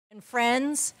and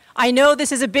friends, I know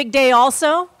this is a big day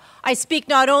also. I speak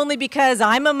not only because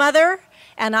I'm a mother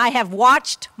and I have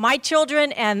watched my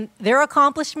children and their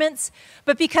accomplishments,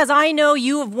 but because I know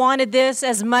you have wanted this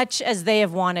as much as they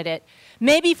have wanted it.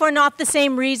 Maybe for not the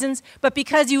same reasons, but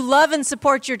because you love and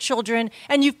support your children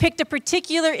and you've picked a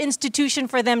particular institution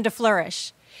for them to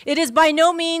flourish. It is by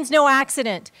no means no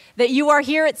accident that you are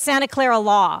here at Santa Clara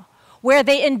Law, where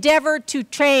they endeavor to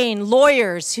train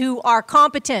lawyers who are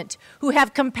competent, who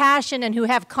have compassion, and who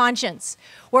have conscience,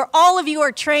 where all of you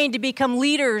are trained to become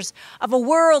leaders of a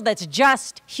world that's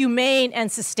just, humane,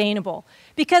 and sustainable.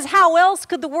 Because how else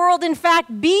could the world, in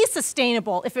fact, be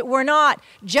sustainable if it were not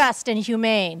just and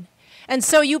humane? And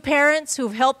so you parents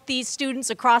who've helped these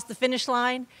students across the finish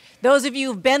line, those of you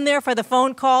who've been there for the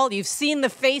phone call, you've seen the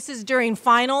faces during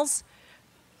finals,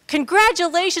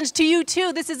 congratulations to you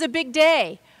too. This is a big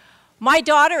day. My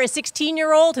daughter, a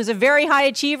 16-year-old who's a very high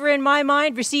achiever in my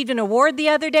mind, received an award the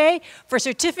other day for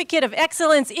Certificate of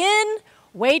Excellence in,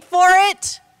 wait for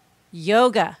it,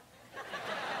 yoga.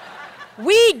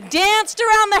 We danced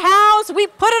around the house, we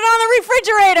put it on the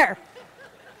refrigerator.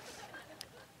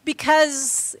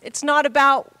 Because it's not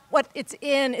about what it's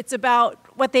in, it's about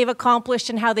what they've accomplished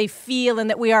and how they feel, and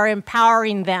that we are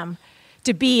empowering them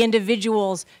to be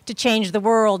individuals, to change the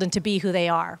world, and to be who they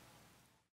are.